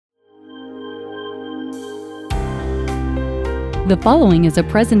The following is a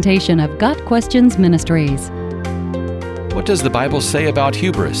presentation of Got Questions Ministries. What does the Bible say about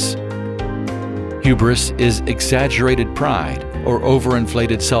hubris? Hubris is exaggerated pride or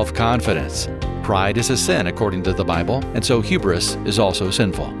overinflated self-confidence. Pride is a sin according to the Bible, and so hubris is also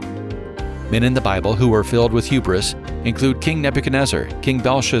sinful. Men in the Bible who were filled with hubris include King Nebuchadnezzar, King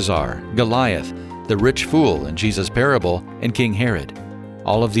Belshazzar, Goliath, the rich fool in Jesus' parable, and King Herod.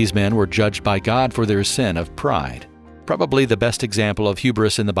 All of these men were judged by God for their sin of pride. Probably the best example of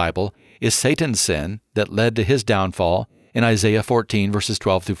hubris in the Bible is Satan's sin that led to his downfall in Isaiah 14, verses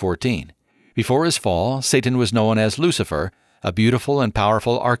 12 through 14. Before his fall, Satan was known as Lucifer, a beautiful and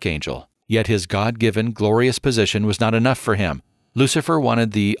powerful archangel. Yet his God-given, glorious position was not enough for him. Lucifer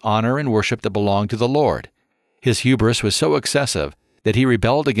wanted the honor and worship that belonged to the Lord. His hubris was so excessive that he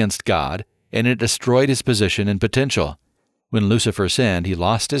rebelled against God, and it destroyed his position and potential. When Lucifer sinned, he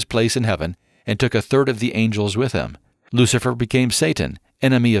lost his place in heaven and took a third of the angels with him. Lucifer became Satan,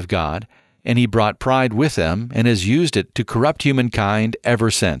 enemy of God, and he brought pride with him and has used it to corrupt humankind ever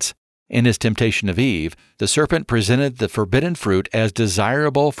since. In his temptation of Eve, the serpent presented the forbidden fruit as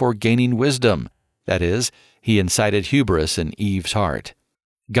desirable for gaining wisdom. That is, he incited hubris in Eve's heart.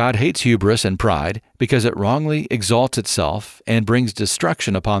 God hates hubris and pride because it wrongly exalts itself and brings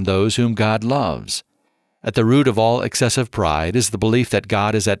destruction upon those whom God loves. At the root of all excessive pride is the belief that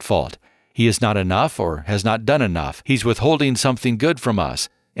God is at fault. He is not enough or has not done enough. He's withholding something good from us,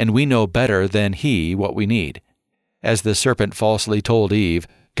 and we know better than He what we need. As the serpent falsely told Eve,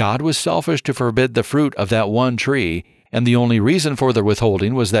 God was selfish to forbid the fruit of that one tree, and the only reason for the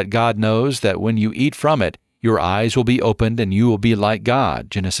withholding was that God knows that when you eat from it, your eyes will be opened and you will be like God,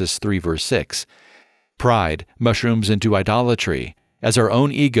 Genesis 3, verse 6. Pride mushrooms into idolatry, as our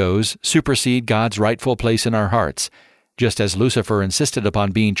own egos supersede God's rightful place in our hearts. Just as Lucifer insisted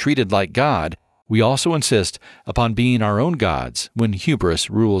upon being treated like God, we also insist upon being our own gods when hubris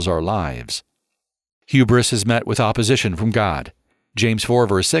rules our lives. Hubris is met with opposition from God. James 4,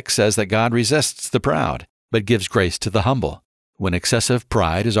 verse 6 says that God resists the proud, but gives grace to the humble. When excessive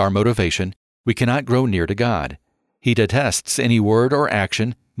pride is our motivation, we cannot grow near to God. He detests any word or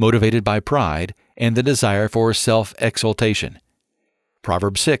action motivated by pride and the desire for self-exaltation.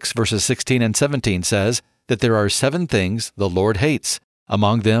 Proverbs 6, verses 16 and 17 says that there are 7 things the Lord hates.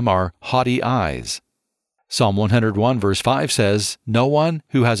 Among them are haughty eyes. Psalm 101, verse 5 says, "No one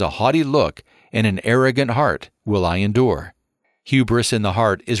who has a haughty look and an arrogant heart will I endure." Hubris in the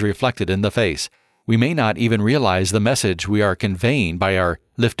heart is reflected in the face. We may not even realize the message we are conveying by our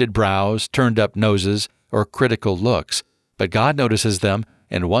lifted brows, turned-up noses, or critical looks, but God notices them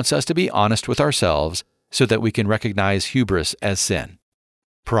and wants us to be honest with ourselves so that we can recognize hubris as sin.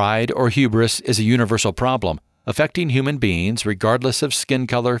 Pride or hubris is a universal problem, affecting human beings regardless of skin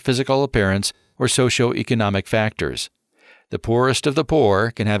color, physical appearance, or socio-economic factors. The poorest of the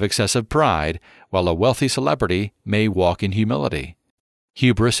poor can have excessive pride, while a wealthy celebrity may walk in humility.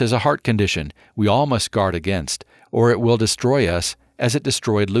 Hubris is a heart condition we all must guard against, or it will destroy us as it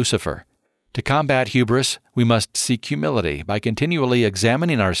destroyed Lucifer. To combat hubris, we must seek humility by continually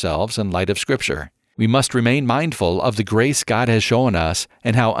examining ourselves in light of Scripture. We must remain mindful of the grace God has shown us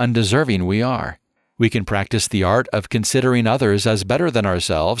and how undeserving we are. We can practice the art of considering others as better than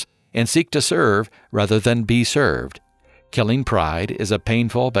ourselves and seek to serve rather than be served. Killing pride is a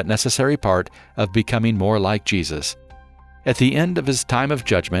painful but necessary part of becoming more like Jesus. At the end of his time of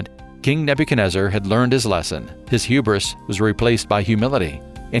judgment, King Nebuchadnezzar had learned his lesson. His hubris was replaced by humility,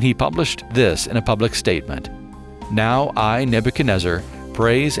 and he published this in a public statement. "Now I, Nebuchadnezzar,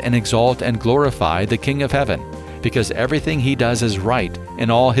 praise and exalt and glorify the King of heaven, because everything he does is right,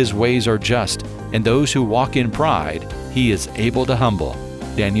 and all his ways are just, and those who walk in pride he is able to humble."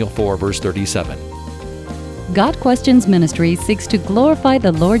 Daniel 4, verse 37. Got Questions Ministry seeks to glorify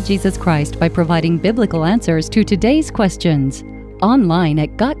the Lord Jesus Christ by providing biblical answers to today's questions. Online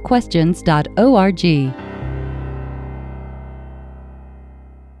at gotquestions.org.